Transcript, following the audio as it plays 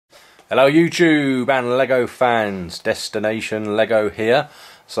Hello YouTube and Lego fans, Destination Lego here.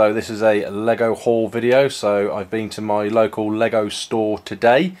 So this is a Lego haul video. So I've been to my local Lego store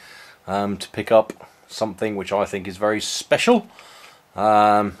today to pick up something which I think is very special.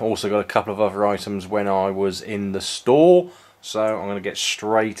 Also got a couple of other items when I was in the store. So I'm going to get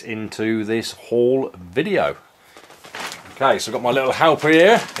straight into this haul video. Okay, so I've got my little helper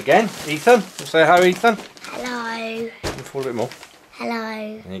here again, Ethan. Say hi, Ethan. Hello. Can you fall a bit more?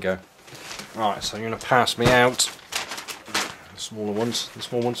 Hello. There you go. Right, so you're going to pass me out the small ones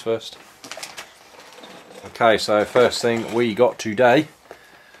first. Okay, so first thing we got today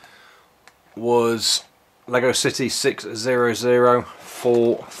was Lego City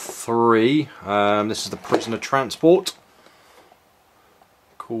 60043. This is the prisoner transport.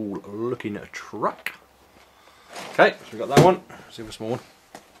 Cool looking truck. Okay, so we got that one. Let's see the small one.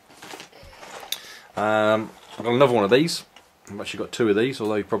 I've got another one of these. I've actually got two of these,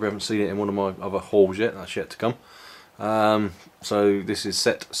 although you probably haven't seen it in one of my other hauls yet. That's yet to come. So this is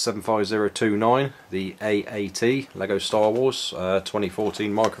set 75029, the AAT Lego Star Wars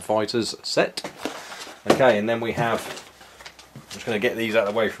 2014 Microfighters set. Okay, and then we have, I'm just going to get these out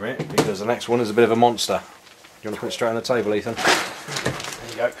of the way from it because the next one is a bit of a monster. You want to put it straight on the table, Ethan? There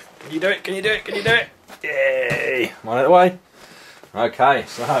you go. Can you do it? Can you do it? Can you do it? Yay! Mine out of the way. Okay,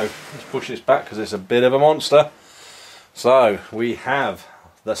 so let's push this back because it's a bit of a monster. So we have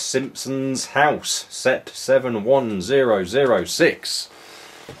the Simpsons house set 71006.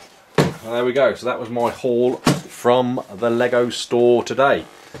 Well, there we go. So that was my haul from the Lego store today.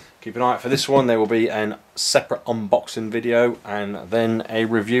 Keep an eye out for this one. There will be a separate unboxing video and then a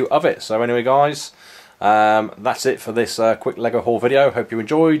review of it. So anyway guys, that's it for this quick Lego haul video. Hope you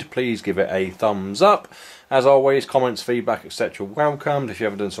enjoyed. Please give it a thumbs up. As always, comments, feedback, etc. welcomed. If you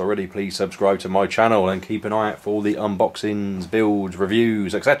haven't done so already, please subscribe to my channel and keep an eye out for all the unboxings, builds,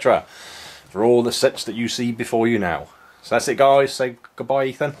 reviews, etc. for all the sets that you see before you now. So that's it guys. Say goodbye,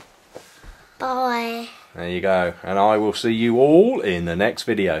 Ethan. Bye. There you go. And I will see you all in the next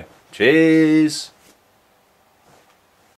video. Cheers.